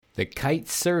The kite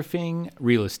surfing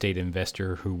real estate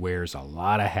investor who wears a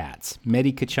lot of hats.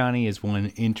 Mehdi Khachani is one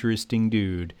interesting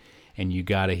dude, and you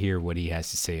got to hear what he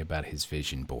has to say about his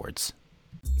vision boards.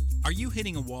 Are you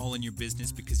hitting a wall in your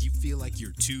business because you feel like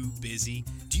you're too busy?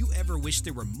 Do you ever wish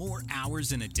there were more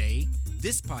hours in a day?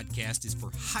 This podcast is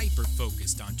for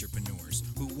hyper-focused entrepreneurs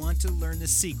who want to learn the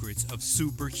secrets of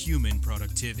superhuman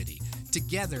productivity.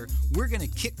 Together, we're going to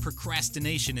kick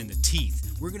procrastination in the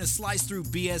teeth. We're going to slice through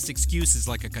BS excuses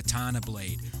like a katana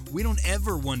blade. We don't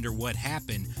ever wonder what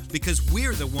happened because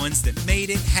we're the ones that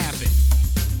made it happen.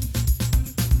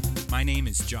 My name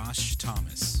is Josh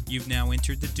Thomas. You've now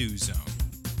entered the Do Zone.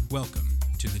 Welcome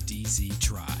to the DZ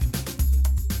Tribe.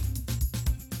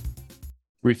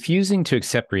 Refusing to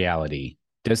accept reality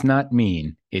does not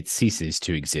mean it ceases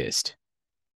to exist.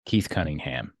 Keith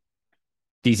Cunningham.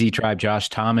 DZ Tribe, Josh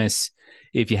Thomas.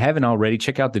 If you haven't already,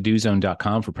 check out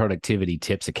thedozone.com for productivity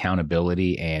tips,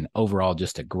 accountability, and overall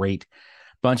just a great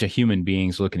bunch of human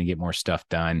beings looking to get more stuff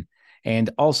done. And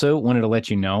also wanted to let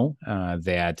you know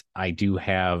that I do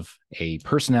have a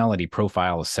personality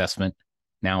profile assessment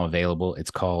now available. It's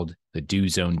called the Do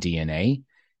Zone DNA.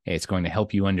 It's going to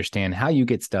help you understand how you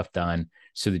get stuff done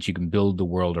so that you can build the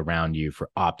world around you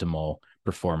for optimal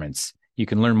performance. You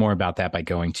can learn more about that by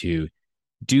going to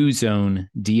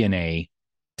dozonedna.com.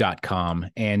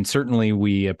 And certainly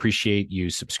we appreciate you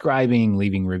subscribing,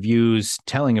 leaving reviews,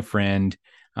 telling a friend,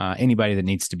 anybody that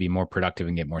needs to be more productive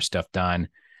and get more stuff done.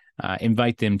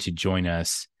 Invite them to join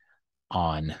us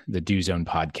on the Do Zone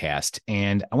podcast.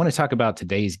 And I want to talk about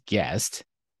today's guest.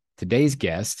 Today's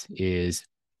guest is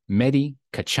Mehdi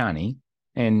Khachani,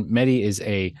 and Mehdi is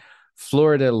a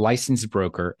Florida licensed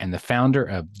broker and the founder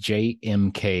of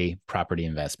JMK Property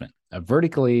Investment, a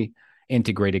vertically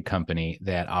integrated company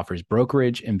that offers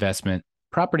brokerage, investment,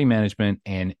 property management,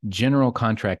 and general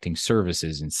contracting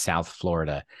services in South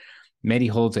Florida.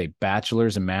 Mehdi holds a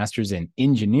bachelor's and master's in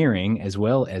engineering, as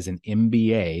well as an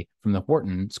MBA from the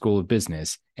Wharton School of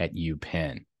Business at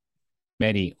UPenn.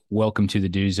 Mehdi, welcome to the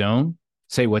Do Zone.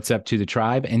 Say what's up to the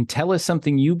tribe and tell us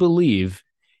something you believe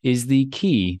is the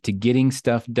key to getting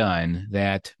stuff done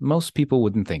that most people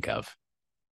wouldn't think of.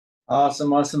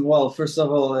 Awesome. Well, first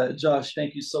of all, Josh,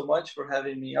 thank you so much for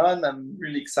having me on. I'm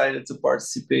really excited to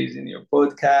participate in your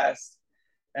podcast.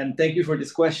 And thank you for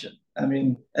this question. I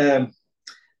mean,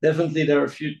 definitely there are a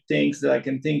few things that I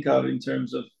can think of in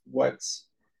terms of what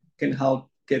can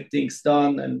help get things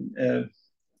done. And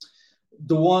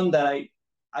the one that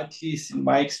at least in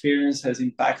my experience, has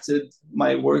impacted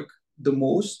my work the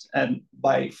most, and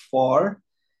by far,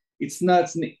 it's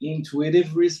not an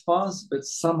intuitive response, but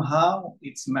somehow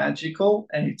it's magical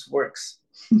and it works.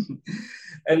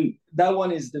 And that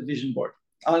one is the vision board.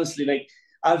 Honestly, like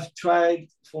I've tried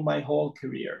for my whole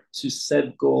career to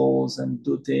set goals and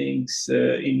do things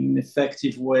in an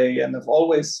effective way. And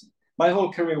my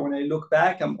whole career, when I look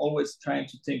back, I'm always trying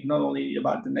to think not only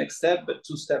about the next step, but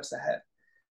 2 steps ahead.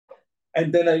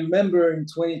 And then I remember in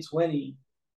 2020,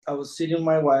 I was sitting with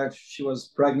my wife. She was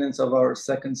pregnant of our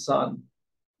second son.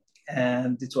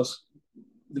 And it was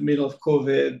the middle of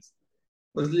COVID. It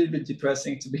was a little bit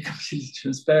depressing, to be completely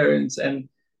transparent. And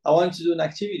I wanted to do an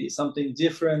activity, something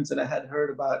different. And I had heard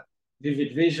about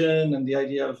vivid vision and the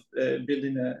idea of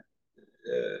building a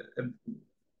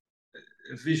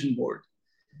vision board.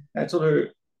 And I told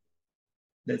her,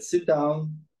 let's sit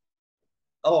down.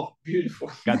 Oh, beautiful.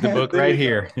 Got the book right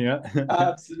here. Yeah.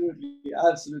 Absolutely.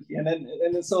 And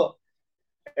then so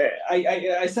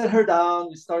I sat her down.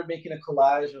 We started making a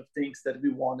collage of things that we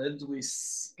wanted. We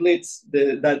split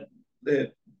the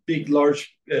big,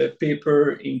 large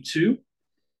paper in two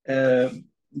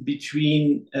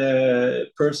between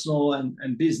personal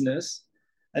and business.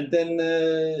 And then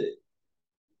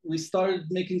we started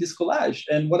making this collage.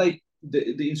 And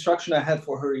the instruction I had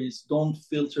for her is don't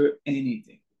filter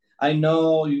anything. I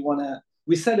know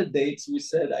we set a date. We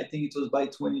said, I think it was by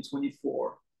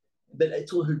 2024. But I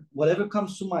told her, whatever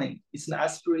comes to mind, it's an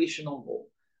aspirational goal,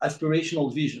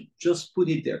 aspirational vision. Just put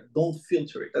it there. Don't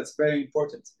filter it. That's very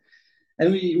important.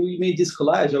 And we made this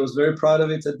collage. I was very proud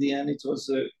of it at the end. It was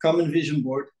a common vision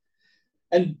board.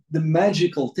 And the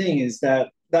magical thing is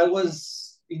that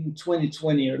was in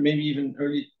 2020 or maybe even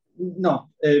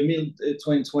mid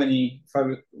 2020, if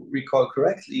I recall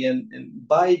correctly. And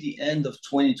by the end of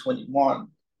 2021,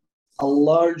 a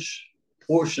large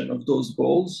portion of those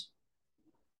goals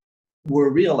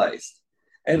were realized.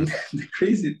 And the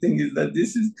crazy thing is that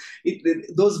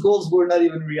those goals were not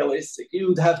even realistic. You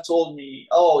would have told me,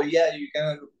 oh, yeah, you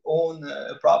can own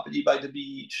a property by the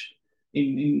beach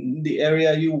in the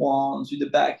area you want, with the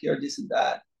backyard, this and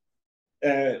that.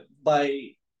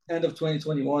 By end of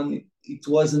 2021, it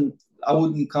wasn't I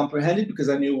wouldn't comprehend it because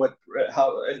I knew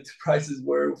how the prices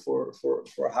were for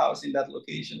a house in that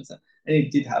location, and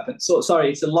it did happen. So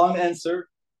sorry, it's a long answer,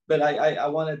 but I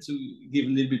wanted to give a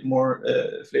little bit more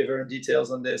flavor and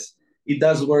details on this. It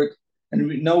does work, and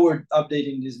we know we're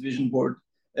updating this vision board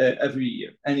every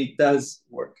year, and it does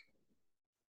work.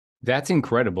 That's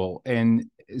incredible. And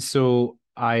so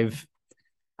I've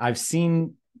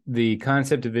seen the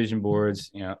concept of vision boards.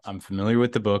 You know, I'm familiar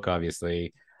with the book,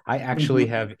 obviously. I actually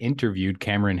have interviewed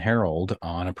Cameron Harold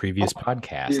on a previous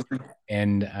podcast,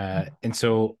 and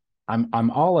so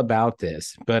I'm all about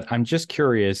this. But I'm just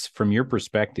curious, from your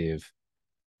perspective,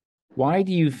 why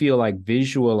do you feel like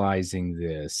visualizing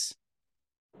this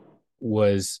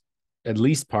was at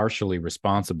least partially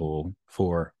responsible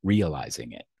for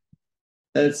realizing it?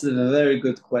 That's a very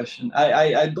good question.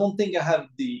 I don't think I have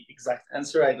the exact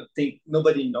answer. I don't think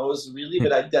nobody knows really,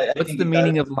 but I What's think the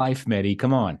meaning of life, Mehdi?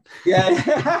 Come on. Yeah,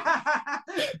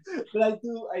 but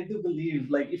I do believe,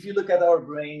 like, if you look at our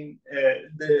brain,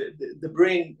 the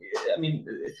brain. I mean,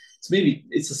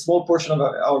 it's a small portion of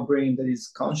our brain that is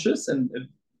conscious, and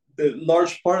the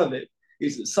large part of it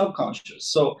is subconscious.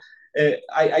 So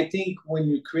I think when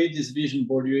you create this vision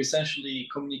board, you're essentially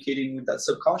communicating with that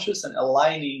subconscious and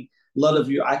aligning a lot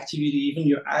of your activity, even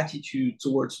your attitude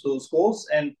towards those goals.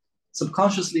 And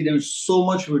subconsciously, there's so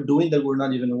much we're doing that we're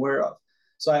not even aware of.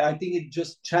 So I think it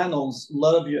just channels a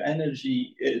lot of your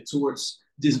energy towards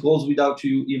these goals without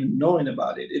you even knowing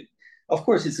about it. Of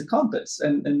course, it's a compass,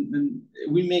 and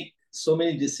we make so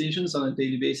many decisions on a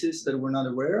daily basis that we're not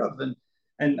aware of.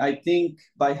 And I think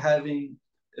by having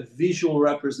a visual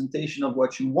representation of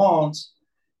what you want,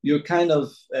 you're kind of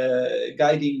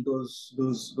guiding those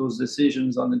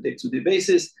decisions on a day-to-day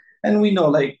basis. And we know,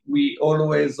 like, we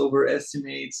always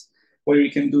overestimate what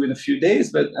we can do in a few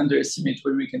days, but underestimate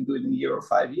what we can do in a year or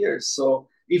 5 years. So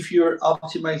if you're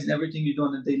optimizing everything you do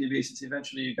on a daily basis,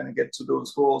 eventually you're going to get to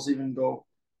those goals, even though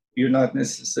you're not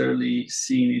necessarily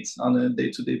seeing it on a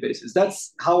day-to-day basis.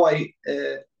 That's how I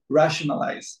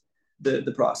rationalize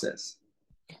the process.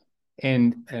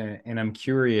 And I'm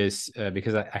curious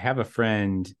because I have a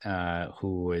friend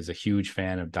who is a huge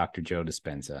fan of Dr. Joe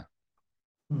Dispenza,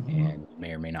 and you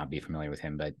may or may not be familiar with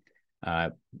him, but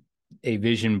a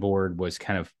vision board was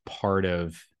kind of part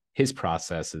of his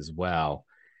process as well.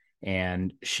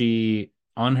 And she,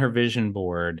 on her vision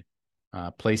board,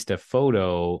 placed a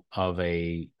photo of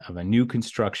a new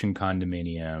construction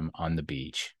condominium on the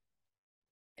beach.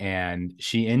 And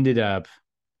she ended up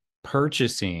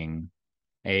purchasing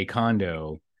a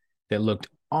condo that looked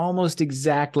almost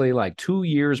exactly like 2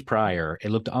 years prior. It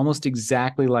looked almost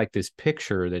exactly like this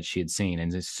picture that she had seen.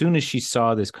 And as soon as she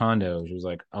saw this condo, she was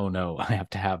like, "Oh no, I have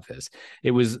to have this."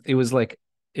 It was like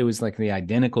the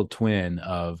identical twin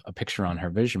of a picture on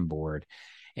her vision board,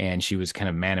 and she was kind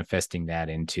of manifesting that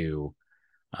into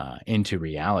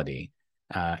reality.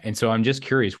 And so I'm just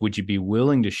curious, would you be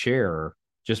willing to share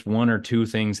just one or two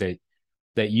things that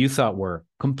you thought were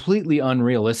completely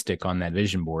unrealistic on that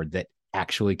vision board that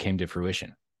actually came to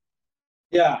fruition?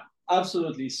 Yeah,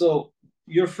 absolutely. So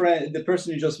your friend, the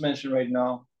person you just mentioned right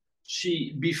now,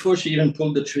 before she even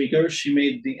pulled the trigger, she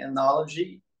made the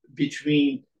analogy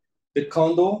between the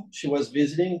condo she was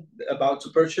visiting, about to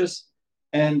purchase,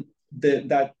 and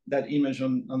that image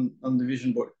on the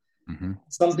vision board. Mm-hmm.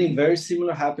 Something very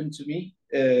similar happened to me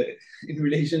in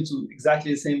relation to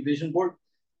exactly the same vision board.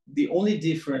 The only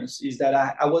difference is that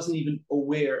I wasn't even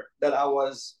aware that I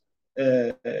was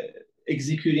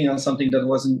executing on something that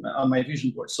wasn't on my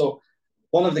vision board. So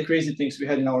one of the crazy things we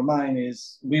had in our mind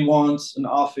is we want an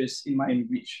office in Miami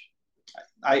Beach.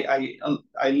 I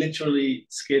literally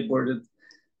skateboarded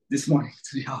this morning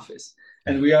to the office,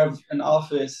 and we have an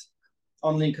office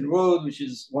on Lincoln Road, which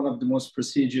is one of the most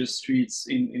prestigious streets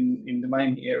in the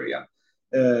Miami area.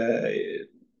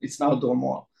 It's an outdoor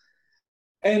mall.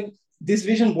 And this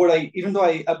vision board, even though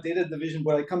I updated the vision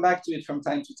board, I come back to it from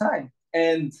time to time.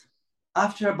 And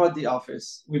after I bought the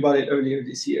office, we bought it earlier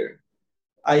this year,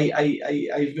 I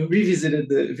revisited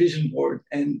the vision board,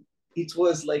 and it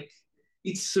was like,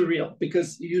 it's surreal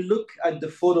because you look at the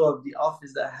photo of the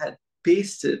office that I had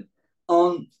pasted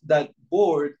on that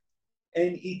board,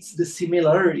 and it's the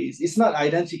similarities. It's not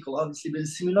identical, obviously, but the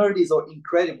similarities are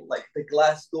incredible. Like the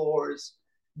glass doors,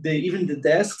 even the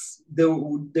desks, they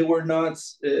were not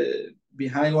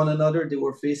behind one another; they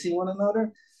were facing one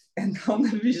another. And on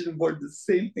the vision board, the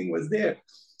same thing was there.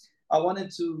 I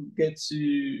wanted to get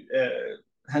to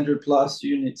 100 plus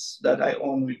units that I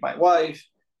own with my wife.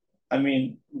 I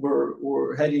mean,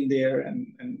 we're heading there,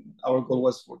 and our goal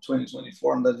was for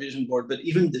 2024 on that vision board. But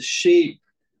even the shape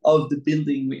of the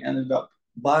building we ended up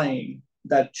buying,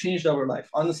 that changed our life.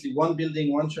 Honestly, one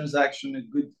building, one transaction, a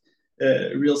good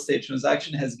real estate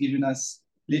transaction has given us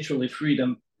literally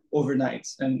freedom overnight,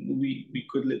 and we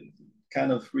could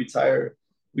kind of retire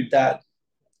with that.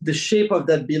 The shape of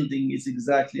that building is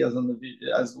exactly as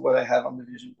what I have on the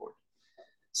vision board.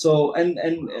 So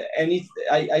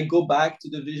I go back to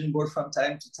the vision board from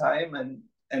time to time,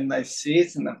 and I see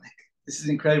it, and I'm like, this is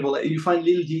incredible. You find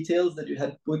little details that you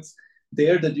had put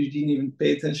there that you didn't even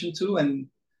pay attention to, and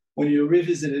when you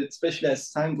revisit it, especially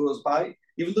as time goes by,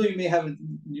 even though you may have a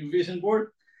new vision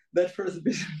board, that first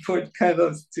vision board kind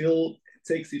of still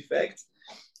takes effect.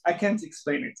 I can't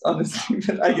explain it honestly,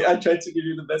 but I tried to give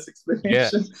you the best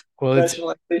explanation, well,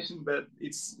 rationalization, but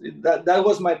that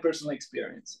was my personal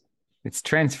experience. It's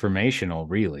transformational,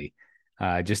 really.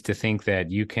 Just to think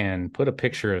that you can put a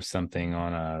picture of something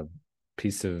on a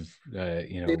piece of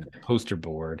poster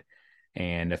board,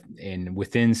 and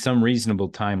within some reasonable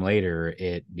time later,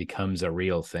 it becomes a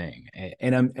real thing.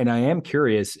 And I am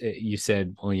curious. You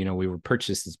said, well, we were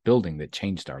purchased this building that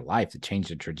changed our life, that changed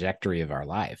the trajectory of our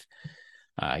life.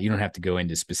 You don't have to go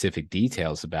into specific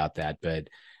details about that, but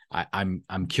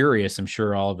I'm curious. I'm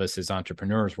sure all of us as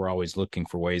entrepreneurs, we're always looking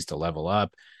for ways to level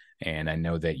up. And I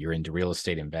know that you're into real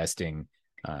estate investing.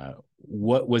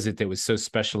 What was it that was so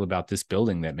special about this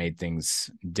building that made things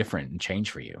different and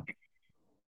change for you?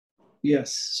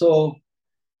 Yes. So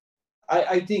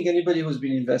I think anybody who's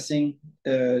been investing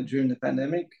during the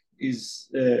pandemic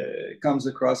comes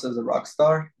across as a rock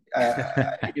star,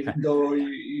 even though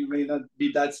you may not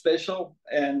be that special.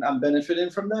 And I'm benefiting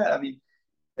from that. I mean,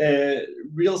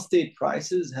 real estate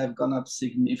prices have gone up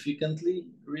significantly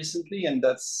recently, and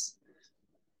that's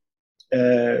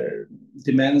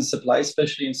demand and supply,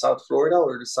 especially in South Florida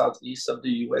or the southeast of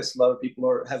the US. A lot of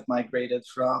people have migrated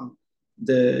from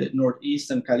the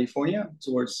Northeast and California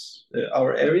towards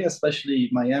our area, especially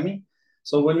Miami.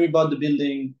 So when we bought the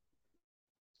building,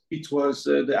 it was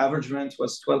the average rent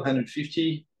was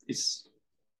 $1,250. It's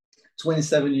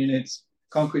 27 units,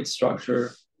 concrete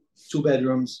structure, 2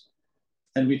 bedrooms,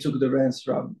 and we took the rents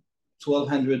from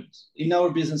 1,200. In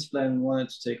our business plan, we wanted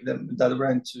to take that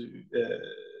rent to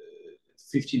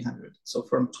 1,500. So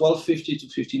from 1,250 to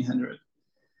 1,500,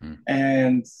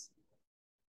 and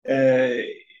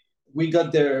we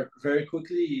got there very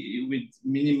quickly with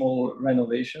minimal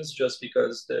renovations, just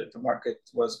because the market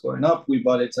was going up. We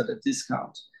bought it at a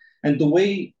discount, and the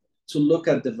way to look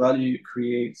at the value you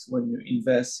create when you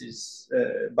invest is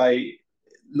by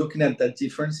looking at that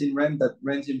difference in rent, that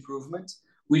rent improvement,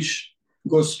 which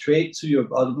goes straight to your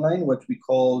bottom line, what we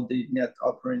call the net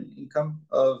operating income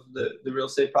of the real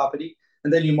estate property.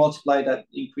 And then you multiply that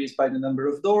increase by the number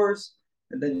of doors,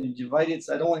 and then you divide it.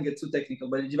 So I don't want to get too technical,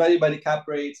 but you divide it by the cap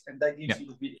rates, and that gives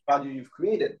you the value you've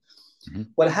created.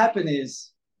 What happened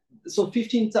is, so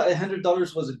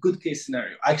 $1,500 was a good case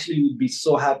scenario. Actually, we'd be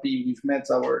so happy we've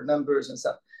met our numbers and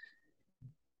stuff.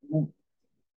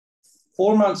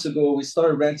 4 months ago, we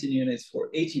started renting units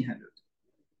for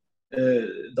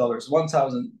 $1,800,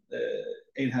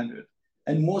 1,800.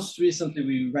 And most recently,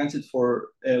 we rented for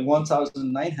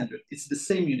 1,900. It's the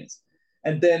same units.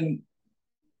 And then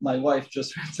my wife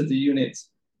just rented the unit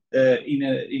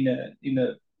in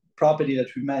a property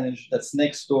that we manage that's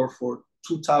next door for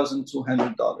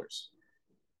 $2,200.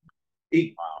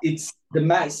 It's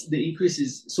the increase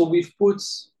is, so we've put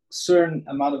certain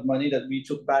amount of money that we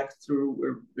took back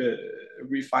through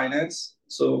refinance.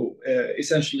 So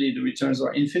essentially, the returns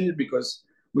are infinite because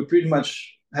we pretty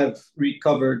much have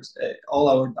recovered all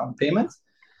our down payments.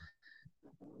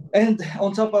 And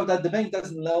on top of that, the bank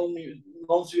doesn't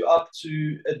loans you up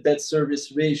to a debt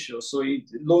service ratio. So it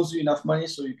loans you enough money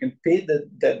so you can pay the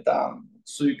debt down,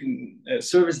 so you can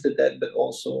service the debt, but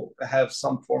also have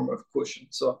some form of cushion.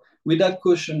 So with that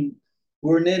cushion,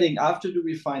 we're netting, after the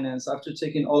refinance, after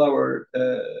taking all our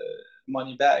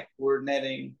money back, we're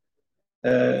netting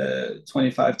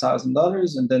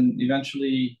 $25,000, and then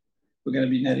eventually we're going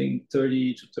to be netting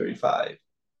 30 to 35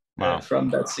 from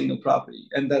that single property,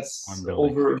 and that's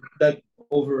that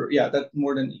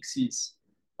more than exceeds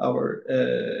our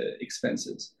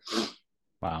expenses.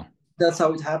 Wow, that's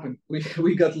how it happened.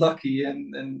 We got lucky,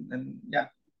 and yeah.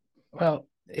 Well,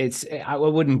 I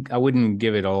wouldn't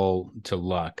give it all to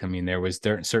luck. I mean, there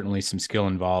certainly some skill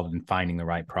involved in finding the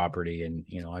right property, and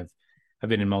I've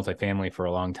been in multifamily for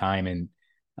a long time, and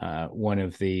one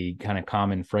of the kind of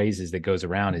common phrases that goes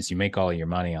around is you make all your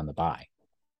money on the buy.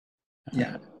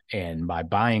 Yeah. And by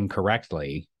buying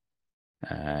correctly,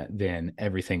 then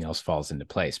everything else falls into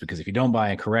place. Because if you don't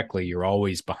buy it correctly, you're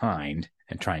always behind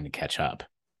and trying to catch up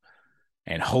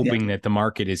and hoping that the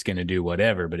market is going to do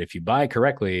whatever. But if you buy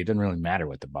correctly, it doesn't really matter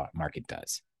what the market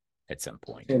does at some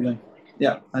point. Totally.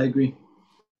 Yeah, I agree.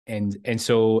 And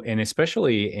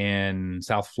especially in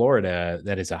South Florida,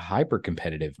 that is a hyper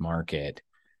competitive market.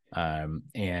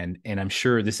 And I'm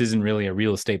sure this isn't really a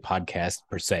real estate podcast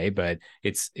per se, but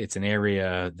it's an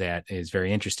area that is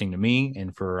very interesting to me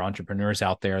and for entrepreneurs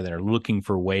out there that are looking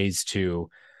for ways to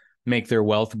make their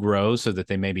wealth grow so that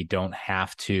they maybe don't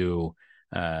have to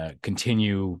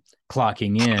continue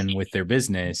clocking in with their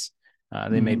business.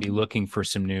 They may be looking for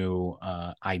some new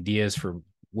ideas for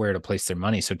where to place their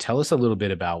money. So tell us a little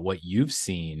bit about what you've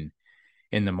seen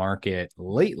in the market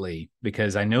lately,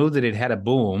 because I know that it had a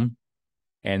boom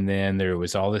and then there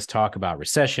was all this talk about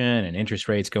recession and interest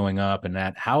rates going up and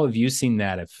that. How have you seen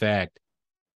that affect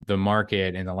the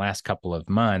market in the last couple of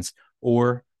months,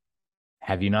 or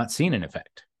have you not seen an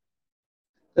effect?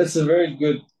 That's a very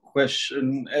good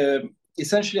question.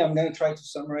 Essentially, I'm going to try to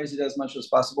summarize it as much as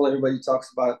possible. Everybody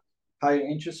talks about higher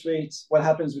interest rates. What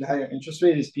happens with higher interest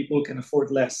rate is people can afford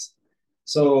less.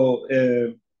 So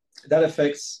that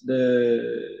affects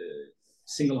the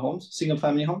single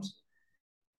family homes.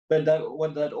 But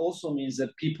what that also means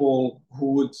that people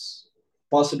who would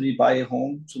possibly buy a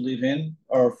home to live in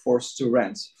are forced to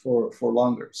rent for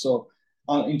longer. So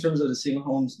in terms of the single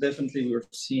homes, definitely we're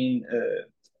seeing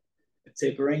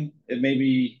tapering.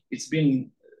 It's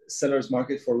been seller's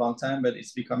market for a long time, but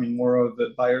it's becoming more of a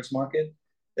buyer's market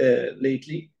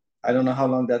lately. I don't know how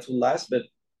long that will last, but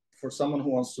for someone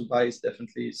who wants to buy, it's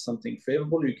definitely something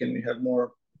favorable. You have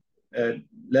more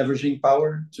leveraging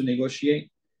power to negotiate.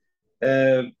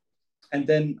 And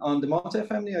then on the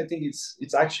multifamily, I think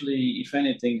it's actually, if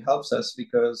anything, helps us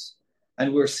because,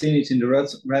 and we're seeing it in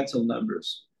the rental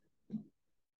numbers.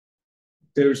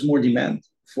 There's more demand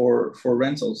for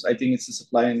rentals. I think it's a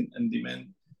supply and demand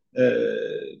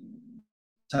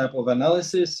type of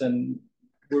analysis, and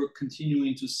we're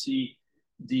continuing to see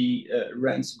the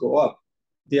rents go up.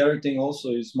 The other thing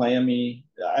also is Miami.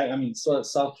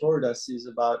 South Florida sees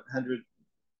about 100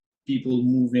 people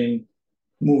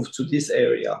move to this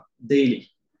area daily.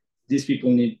 These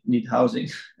people need housing,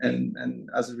 and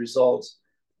as a result,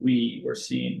 we're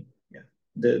seeing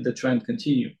the trend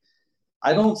continue.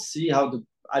 I don't see how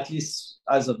at least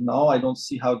as of now, I don't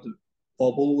see how the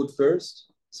bubble would burst,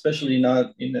 especially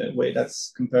not in a way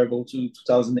that's comparable to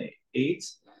 2008.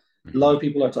 A lot of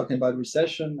people are talking about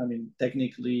recession. I mean,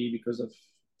 technically, because of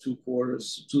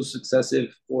two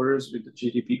successive quarters with the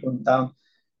GDP going down,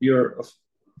 you're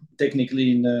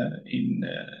technically in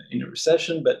a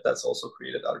recession, but that's also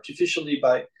created artificially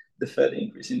by the Fed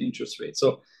increase in interest rates.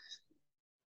 So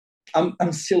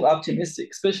I'm still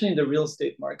optimistic, especially in the real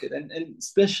estate market and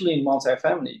especially in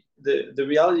multifamily. The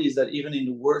reality is that even in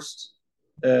the worst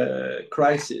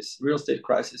real estate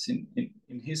crisis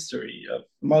in history, of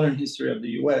modern history of the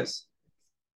US,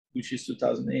 which is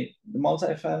 2008, the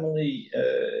multifamily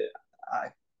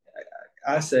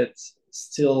assets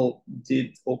still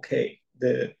did okay.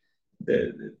 The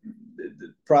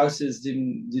prices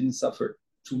didn't suffer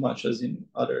too much as in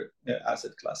other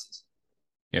asset classes.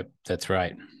 Yep, that's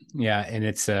right. Yeah, and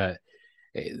it's the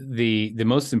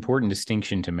most important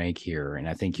distinction to make here, and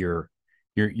I think you're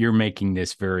making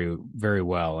this very, very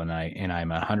well, and I'm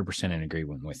 100% in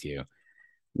agreement with you.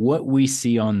 What we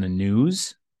see on the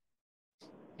news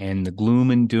and the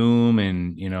gloom and doom,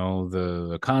 and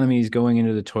the economy is going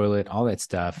into the toilet, all that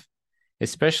stuff,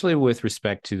 especially with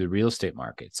respect to the real estate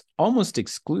markets, almost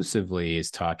exclusively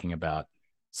is talking about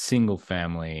single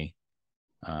family,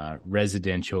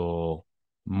 residential,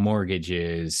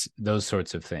 mortgages, those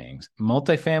sorts of things.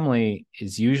 Multifamily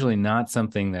is usually not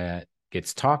something that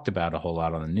gets talked about a whole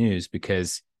lot on the news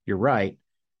because you're right.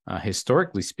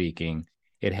 Historically speaking,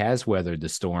 it has weathered the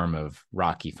storm of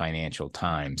rocky financial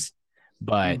times,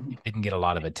 but it didn't get a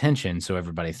lot of attention. So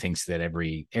everybody thinks that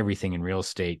everything in real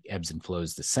estate ebbs and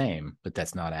flows the same, but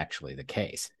that's not actually the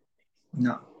case.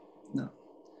 No,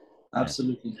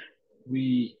 absolutely.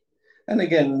 And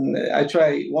again, I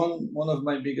try one of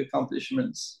my big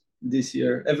accomplishments this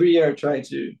year. Every year I try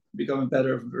to become a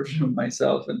better version of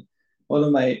myself. And one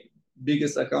of my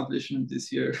biggest accomplishments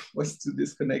this year was to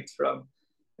disconnect from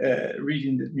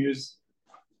reading the news.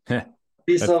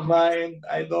 Peace of mind.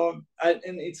 And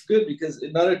it's good because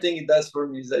another thing it does for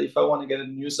me is that if I want to get a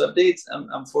news updates,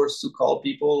 I'm forced to call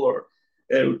people or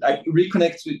I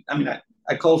reconnect with.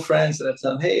 I call friends and I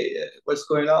tell them, hey, what's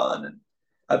going on, and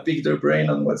I pick their brain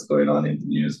on what's going on in the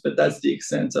news. But that's the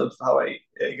extent of how I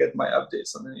get my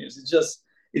updates on the news.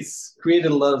 It's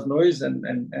created a lot of noise and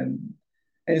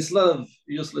it's a lot of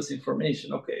useless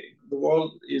information. Okay, the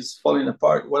world is falling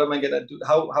apart. What am I gonna do?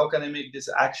 How can I make this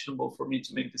actionable for me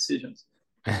to make decisions?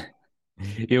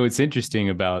 What's interesting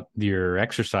about your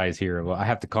exercise here, well, I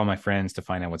have to call my friends to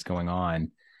find out what's going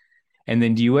on. And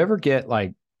then do you ever get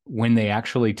like when they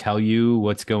actually tell you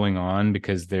what's going on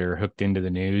because they're hooked into the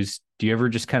news, do you ever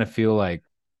just kind of feel like,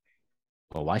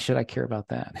 well, why should I care about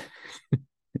that?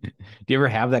 Do you ever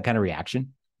have that kind of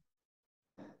reaction?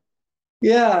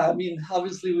 Yeah, I mean,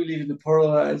 obviously we live in a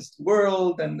polarized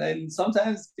world, and then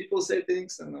sometimes people say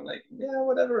things, and I'm like, yeah,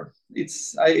 whatever.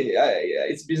 It's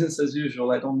business as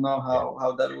usual. I don't know Yeah.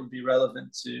 how that would be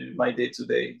relevant to my day to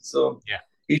day. So Yeah.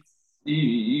 it's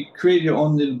you create your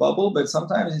own little bubble, but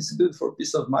sometimes it's good for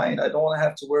peace of mind. I don't want to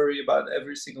have to worry about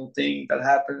every single thing that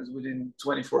happens within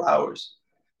 24 hours.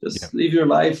 Yeah. Just live your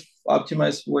life,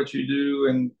 optimize what you do,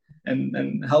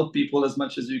 and help people as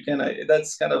much as you can.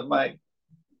 That's kind of my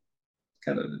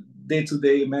kind of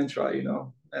day-to-day mantra,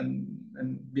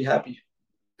 and be happy.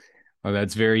 Well,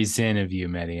 that's very zen of you,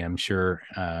 Mehdi. I'm sure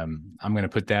I'm going to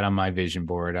put that on my vision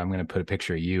board. I'm going to put a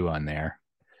picture of you on there,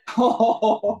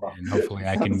 Oh, and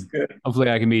sounds good. hopefully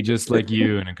I can be just like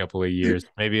you in a couple of years.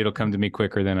 Maybe it'll come to me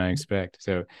quicker than I expect.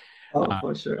 So, Oh, uh,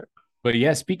 for sure. but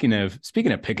yeah, speaking of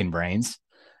picking brains,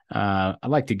 I'd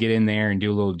like to get in there and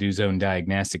do a little do zone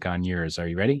diagnostic on yours. Are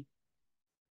you ready?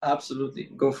 Absolutely.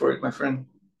 Go for it, my friend.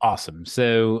 Awesome.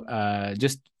 So,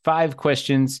 just 5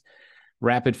 questions,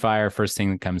 rapid fire. First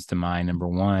thing that comes to mind. Number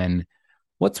one,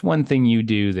 what's one thing you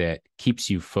do that keeps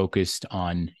you focused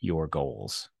on your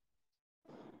goals?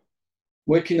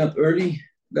 Waking up early,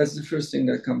 that's the first thing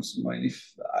that comes to mind.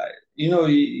 If I,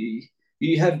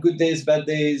 you have good days, bad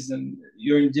days, and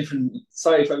you're in different.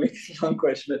 Sorry if I make it a long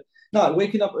question, but no,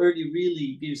 waking up early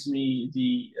really gives me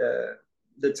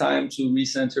the time to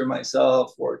recenter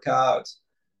myself, work out.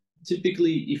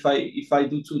 Typically, if I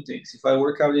do two things, if I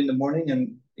work out in the morning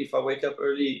and if I wake up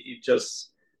early, it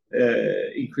just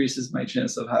increases my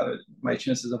chances of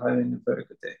having a very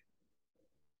good day.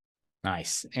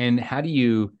 Nice. And how do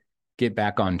you get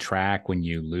back on track when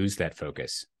you lose that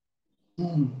focus?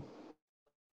 Hmm.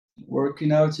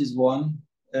 Working out is one.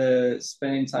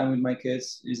 Spending time with my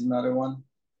kids is another one.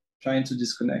 Trying to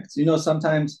disconnect.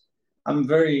 Sometimes I'm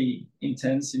very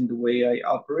intense in the way I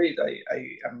operate. I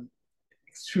am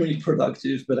extremely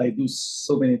productive, but I do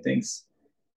so many things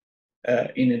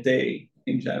in a day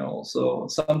in general. So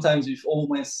sometimes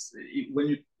when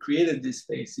you created this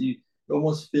space, you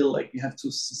almost feel like you have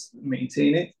to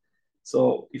maintain it.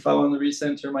 So if I want to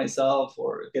recenter myself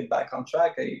or get back on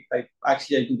track, I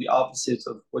do the opposite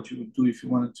of what you would do if you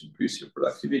wanted to increase your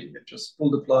productivity. I just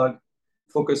pull the plug,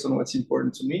 focus on what's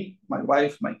important to me, my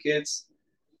wife, my kids,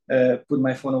 put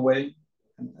my phone away,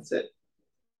 and that's it.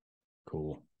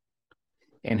 Cool.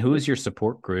 And who is your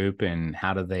support group and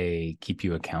how do they keep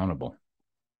you accountable?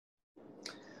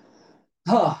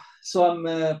 So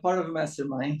I'm part of a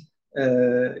mastermind,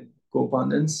 Go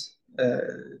Abundance.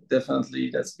 Definitely,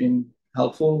 that's been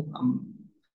helpful. I'm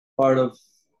part of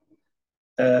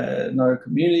another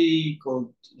community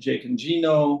called Jake and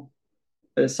Gino.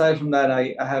 But aside from that,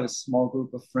 I have a small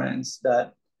group of friends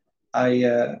that I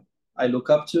uh, I look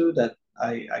up to, that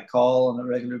I call on a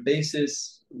regular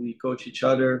basis. We coach each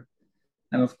other,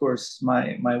 and of course,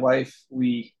 my wife.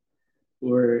 We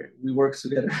work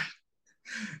together.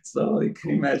 So I can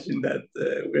Cool. imagine that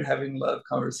we're having a lot of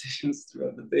conversations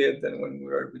throughout the day, and then when we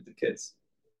are with the kids.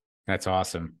 That's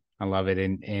awesome. I love it.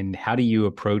 And how do you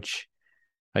approach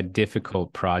a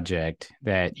difficult project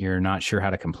that you're not sure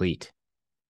how to complete?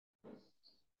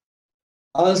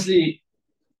 Honestly,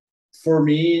 for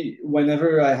me,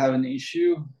 whenever I have an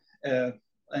issue, uh,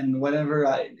 and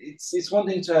it's one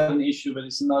thing to have an issue, but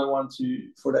it's another one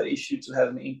for that issue to have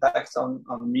an impact on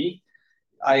me.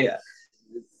 I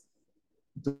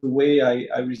The way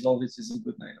I resolve it is a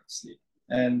good night of sleep.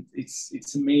 And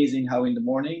it's amazing how in the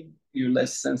morning you're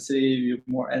less sensitive, you're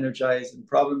more energized, and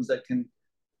problems that can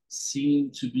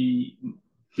seem to be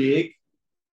big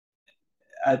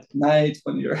at night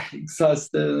when you're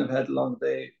exhausted and have had a long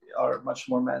day are much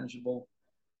more manageable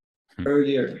Hmm.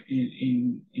 earlier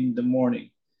in the morning.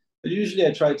 But usually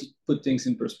I try to put things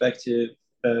in perspective,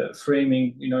 framing.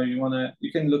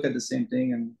 You can look at the same thing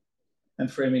and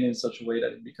frame it in such a way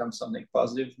that it becomes something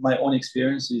positive. My own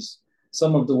experience is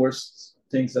some of the worst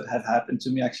things that have happened to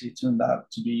me actually turned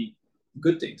out to be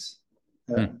good things.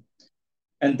 Hmm. Um,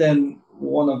 and then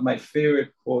one of my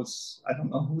favorite quotes, I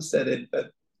don't know who said it, but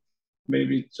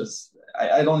maybe just,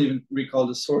 I don't even recall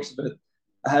the source, but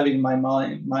having my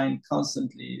mind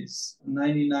constantly is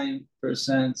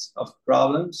 99% of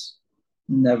problems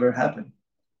never happen.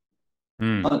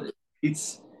 Hmm.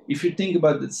 It's If you think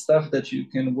about the stuff that you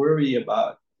can worry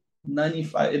about,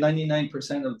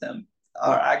 99% of them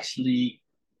are actually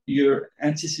you're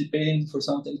anticipating for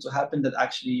something to happen that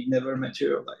actually never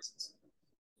materializes.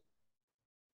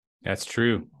 That's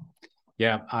true.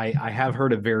 Yeah, I have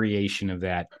heard a variation of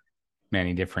that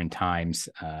many different times.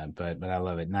 But I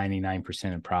love it.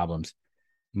 99% of problems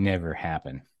never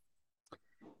happen.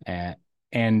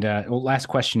 Well, last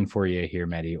question for you here,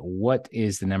 Mehdi. What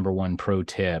is the number one pro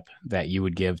tip that you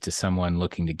would give to someone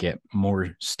looking to get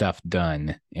more stuff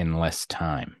done in less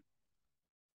time?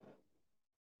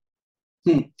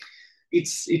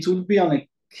 It would be on a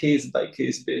case by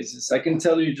case basis. I can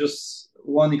tell you just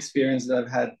one experience that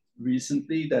I've had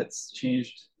recently that's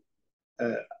changed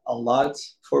a lot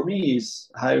for me is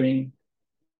hiring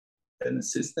an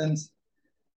assistant.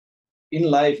 In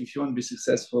life, if you want to be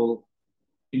successful,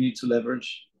 you need to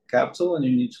leverage capital and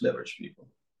you need to leverage people.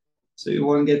 So you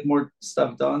want to get more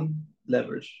stuff done,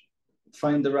 leverage.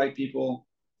 Find the right people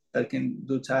that can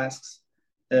do tasks.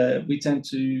 We tend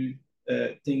to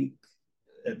think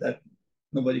that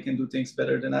nobody can do things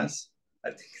better than us. I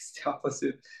think it's the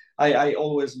opposite. I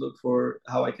always look for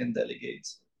how I can delegate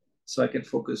so I can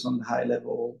focus on high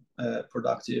level,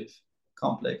 productive,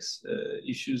 complex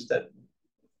issues that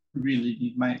really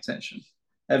need my attention.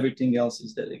 Everything else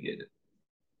is delegated.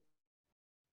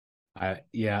 I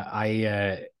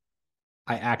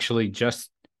actually just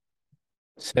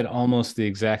said almost the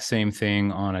exact same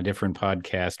thing on a different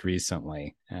podcast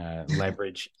recently.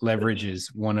 Leverage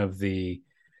is one of the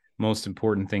most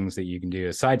important things that you can do,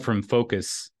 aside from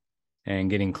focus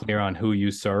and getting clear on who you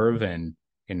serve and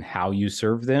how you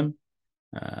serve them.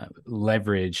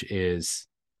 Leverage is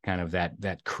kind of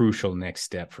that crucial next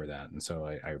step for that. And so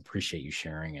I appreciate you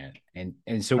sharing it.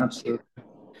 And so Absolutely.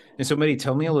 And so, Mehdi,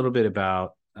 tell me a little bit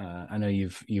about. I know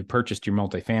you've purchased your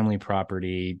multifamily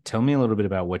property. Tell me a little bit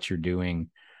about what you're doing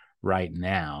right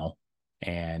now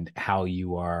and how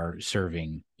you are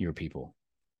serving your people.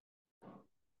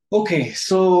 Okay,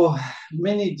 so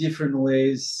many different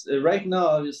ways. Right now,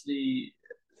 obviously,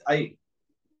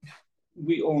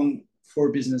 we own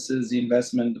four businesses: the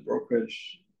investment, the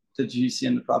brokerage, the GC,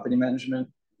 and the property management.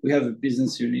 We have a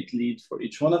business unit lead for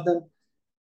each one of them.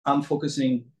 I'm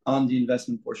focusing on the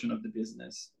investment portion of the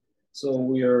business. So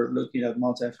we are looking at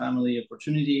multifamily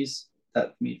opportunities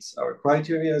that meets our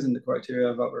criteria and the criteria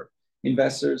of our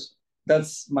investors.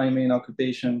 That's my main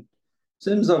occupation.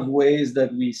 In terms of ways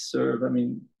that we serve, I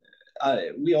mean,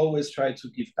 we always try to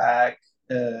give back.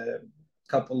 A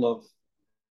couple of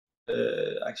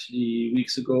actually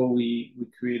weeks ago, we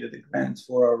created a grant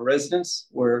for our residents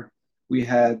where we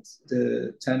had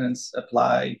the tenants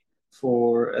apply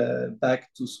for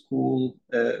back to school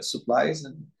supplies,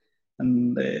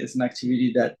 and it's an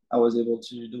activity that I was able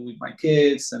to do with my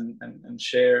kids and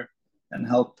share and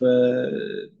help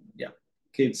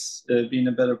kids be in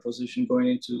a better position going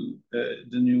into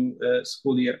the new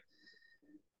school year.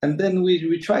 And then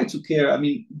we try to care. I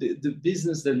mean, the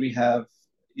business that we have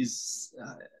is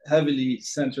heavily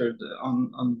centered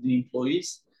on the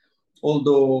employees.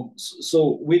 Although,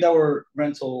 so with our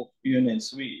rental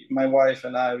units, my wife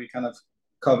and I, we kind of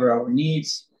cover our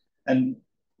needs, and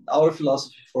our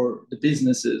philosophy for the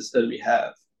businesses that we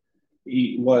have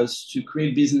was to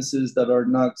create businesses that are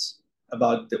not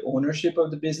about the ownership of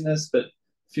the business, but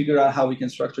figure out how we can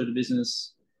structure the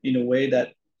business in a way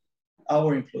that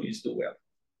our employees do well.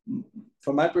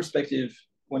 From my perspective,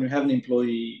 when you have an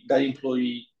employee, that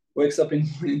employee wakes up in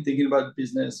the morning thinking about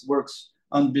business, works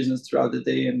on business throughout the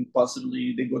day, and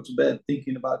possibly they go to bed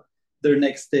thinking about their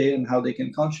next day and how they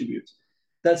can contribute.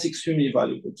 That's extremely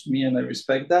valuable to me, and I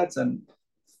respect that. And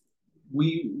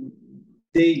we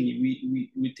daily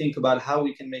we think about how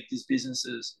we can make these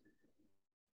businesses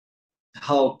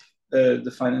help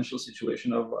the financial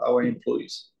situation of our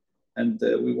employees, and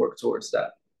we work towards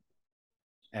that.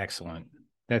 Excellent.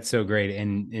 That's so great.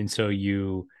 And so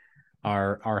you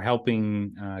are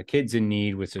helping kids in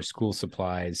need with their school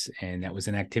supplies, and that was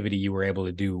an activity you were able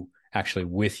to do actually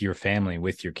with your family,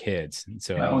 with your kids. And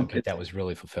so I think that was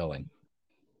really fulfilling.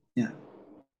 Yeah.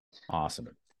 Awesome.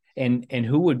 And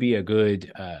who would be a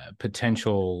good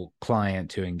potential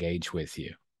client to engage with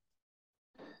you?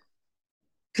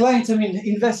 Client, I mean,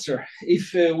 investor.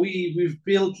 If we've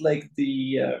built like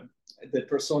the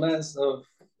personas of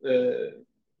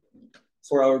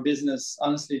for our business,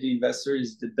 honestly, the investor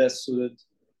is the best suited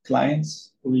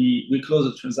clients. We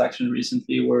closed a transaction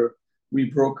recently where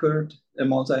we brokered a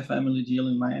multifamily deal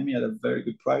in Miami at a very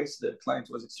good price. The client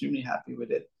was extremely happy with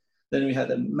it. Then we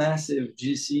had a massive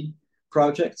GC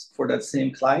project for that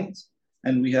same client,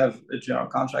 and we have a general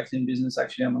contracting business.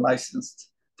 Actually, I'm a licensed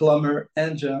plumber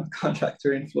and general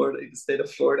contractor in Florida, in the state of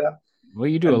Florida. Well,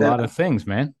 you do a lot of things,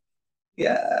 man.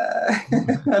 Yeah.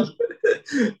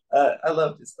 I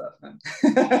love this stuff, man.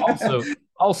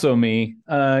 also me.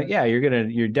 Yeah,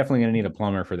 you're definitely gonna need a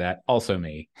plumber for that. Also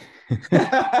me.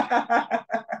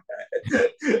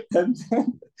 and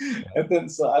then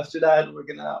so after that, we're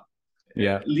gonna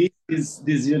Yeah. lease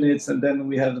these units, and then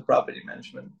we have the property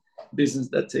management business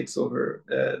that takes over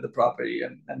the property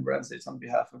and runs it on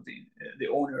behalf of the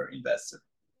owner investor.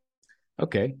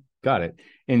 Okay. Got it.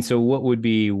 And so what would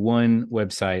be one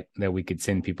website that we could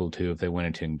send people to if they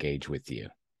wanted to engage with you?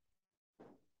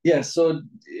 Yeah, so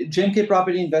JMK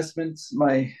Property Investments,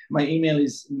 my email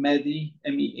is Mehdi,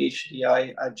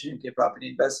 Mehdi, at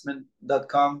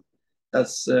jmkpropertyinvestment.com.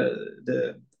 That's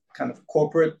the kind of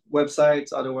corporate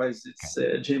website. Otherwise, it's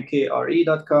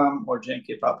jmkre.com or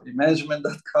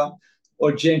jmkpropertymanagement.com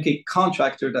or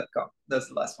jmkcontractor.com. That's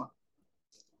the last one.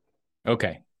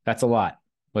 Okay. That's a lot.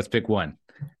 Let's pick one.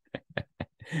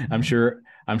 I'm sure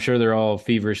they're all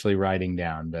feverishly writing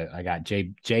down, but I got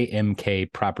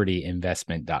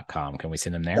jmkpropertyinvestment.com. Can we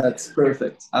send them there? That's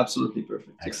perfect. Absolutely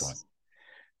perfect. Excellent. Yes.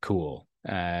 Cool.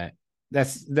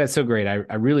 That's so great.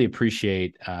 I really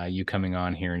appreciate you coming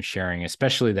on here and sharing,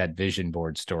 especially that vision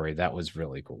board story. That was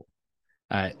really cool.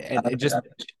 And just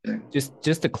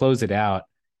to close it out,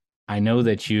 I know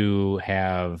that you're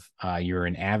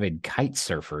an avid kite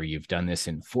surfer. You've done this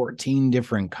in 14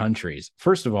 different countries.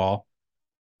 First of all,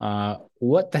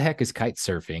 what the heck is kite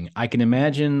surfing? I can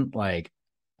imagine like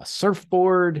a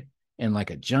surfboard and like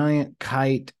a giant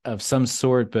kite of some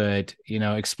sort, but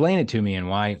explain it to me and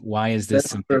why is this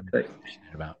That's something perfect. you're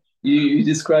passionate about? You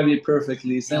describe it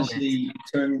perfectly. Essentially, you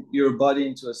turn your body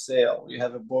into a sail. You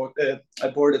have a board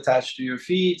attached to your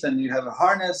feet, and you have a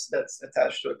harness that's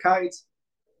attached to a kite,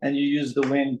 and you use the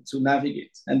wind to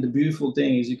navigate. And the beautiful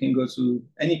thing is you can go to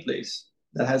any place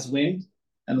that has wind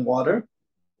and water,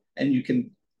 and you can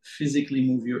physically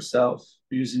move yourself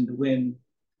using the wind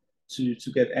to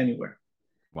get anywhere.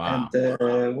 Wow. And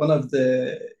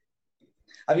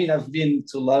I've been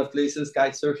to a lot of places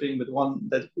kite surfing, but one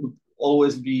that would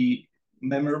always be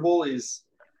memorable is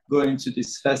going to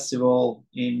this festival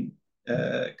in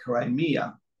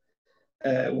Crimea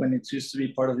when it used to be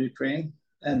part of Ukraine,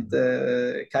 and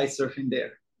kite surfing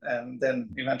there. And then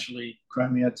eventually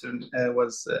Crimea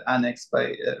was annexed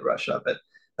by Russia, but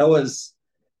that was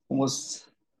almost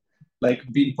like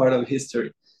being part of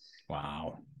history.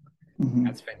 Wow.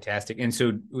 That's fantastic. And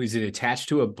so is it attached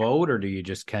to a boat, or do you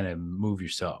just kind of move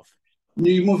yourself?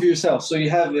 You move yourself. So you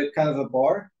have a kind of a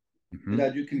bar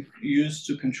that you can use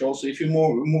to control. So if you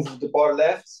move the bar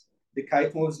left, the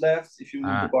kite moves left. If you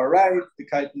move the bar right, the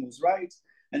kite moves right.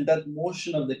 And that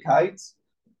motion of the kite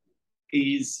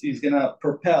is gonna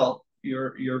propel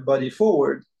your body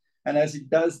forward. And as it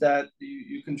does that,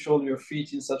 you control your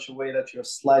feet in such a way that you're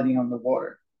sliding on the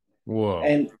water. Whoa.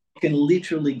 And you can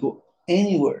literally go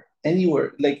anywhere.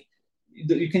 Like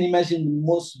you can imagine the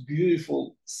most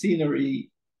beautiful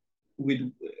scenery with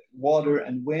water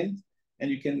and wind,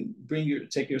 and you can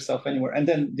take yourself anywhere. And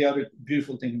then the other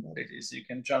beautiful thing about it is you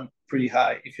can jump pretty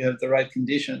high. If you have the right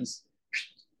conditions,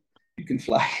 you can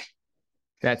fly.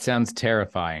 That sounds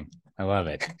terrifying. I love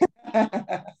it.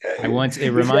 It reminds me.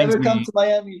 If you ever come to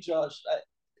Miami, Josh,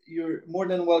 you're more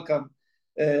than welcome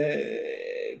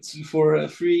for a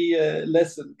free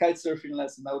kite surfing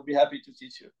lesson. I would be happy to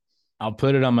teach you. I'll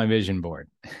put it on my vision board.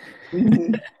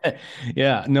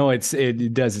 Yeah, no,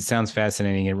 it does. It sounds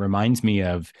fascinating. It reminds me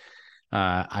of,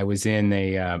 I was in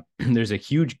there's a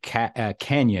huge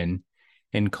canyon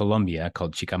in Colombia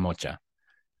called Chicamocha,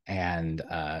 and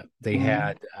they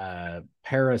had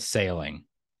parasailing.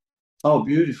 Oh,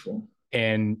 beautiful.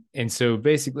 And so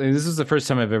basically, this is the first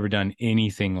time I've ever done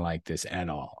anything like this at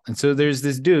all. And so there's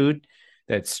this dude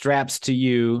that straps to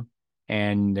you,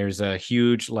 and there's a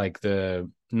huge, like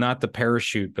not the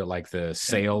parachute, but like the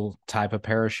sail type of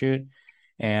parachute.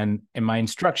 And in my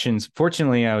instructions,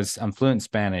 fortunately, I'm fluent in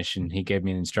Spanish, and he gave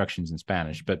me instructions in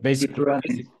Spanish. But basically,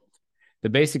 the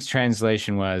basics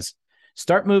translation was,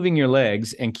 start moving your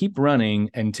legs and keep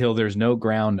running until there's no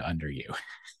ground under you.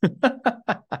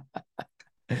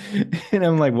 And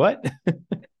I'm like, what?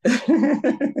 They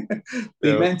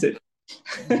meant it.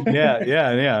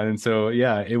 yeah. And so,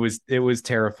 yeah, it was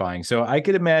terrifying. So I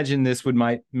could imagine this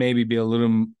might maybe be a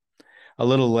little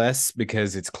less,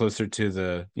 because it's closer to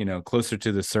the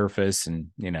surface, and,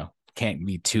 can't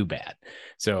be too bad.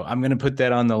 So I'm going to put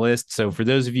that on the list. So for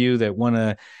those of you that want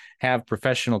to have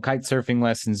professional kite surfing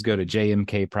lessons, go to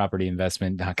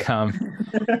jmkpropertyinvestment.com.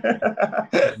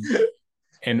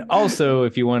 And also,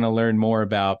 if you want to learn more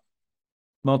about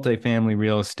multifamily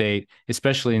real estate,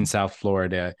 especially in South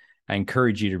Florida, I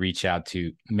encourage you to reach out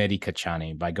to Mehdi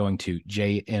Khachani by going to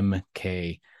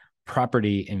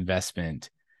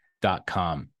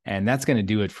jmkpropertyinvestment.com. And that's going to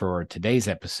do it for today's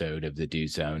episode of the Do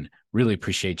Zone. Really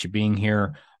appreciate you being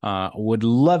here. Would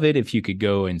love it if you could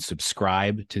go and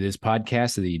subscribe to this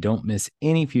podcast so that you don't miss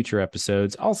any future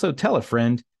episodes. Also, tell a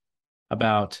friend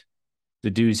about the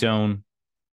Do Zone,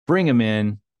 bring them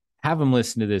in, have them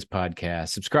listen to this podcast,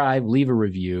 subscribe, leave a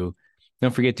review.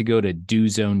 Don't forget to go to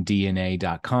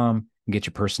dozonedna.com and get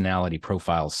your personality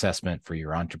profile assessment for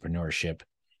your entrepreneurship.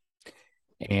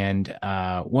 And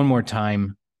one more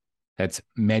time, that's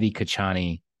Mehdi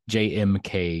Khachani,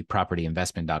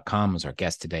 jmkpropertyinvestment.com was our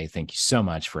guest today. Thank you so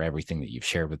much for everything that you've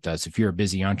shared with us. If you're a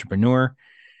busy entrepreneur,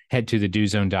 head to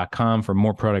thedozone.com for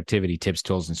more productivity tips,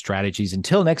 tools, and strategies.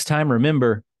 Until next time,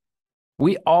 remember,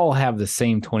 we all have the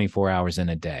same 24 hours in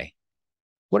a day.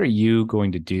 What are you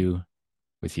going to do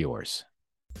with yours?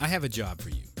 I have a job for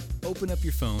you. Open up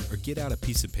your phone or get out a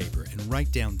piece of paper and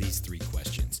write down these 3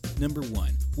 questions. Number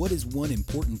 1, what is one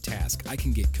important task I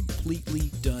can get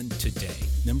completely done today?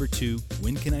 Number 2,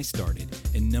 when can I start it?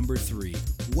 And number 3,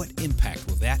 what impact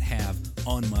will that have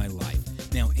on my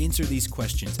life? Now answer these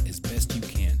questions as best you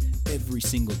can every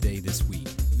single day this week.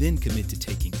 Then commit to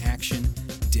taking action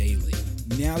daily.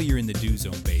 Now you're in the Do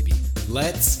Zone, baby.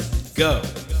 Let's go.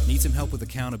 Need some help with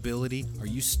accountability? Are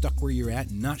you stuck where you're at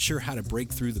and not sure how to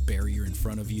break through the barrier in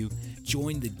front of you?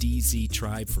 Join the DZ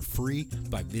tribe for free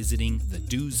by visiting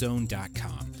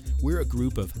thedozone.com. We're a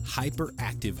group of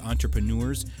hyperactive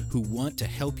entrepreneurs who want to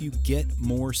help you get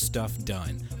more stuff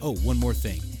done. Oh, one more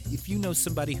thing. If you know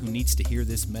somebody who needs to hear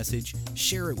this message,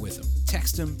 share it with them.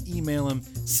 Text them, email them,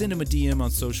 send them a DM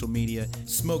on social media,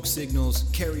 smoke signals,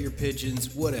 carrier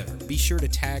pigeons, whatever. Be sure to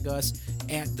tag us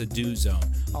at the Do Zone.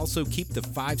 Also, keep the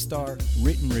 5-star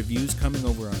written reviews coming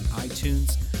over on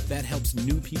iTunes. That helps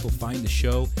new people find the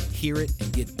show, hear it,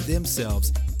 and get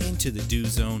themselves into the Do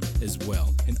Zone as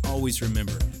well. And always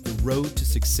remember, the road to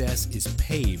success is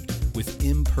paved with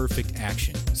imperfect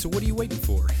action. So what are you waiting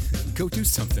for? Go do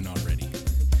something already.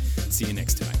 See you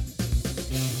next time.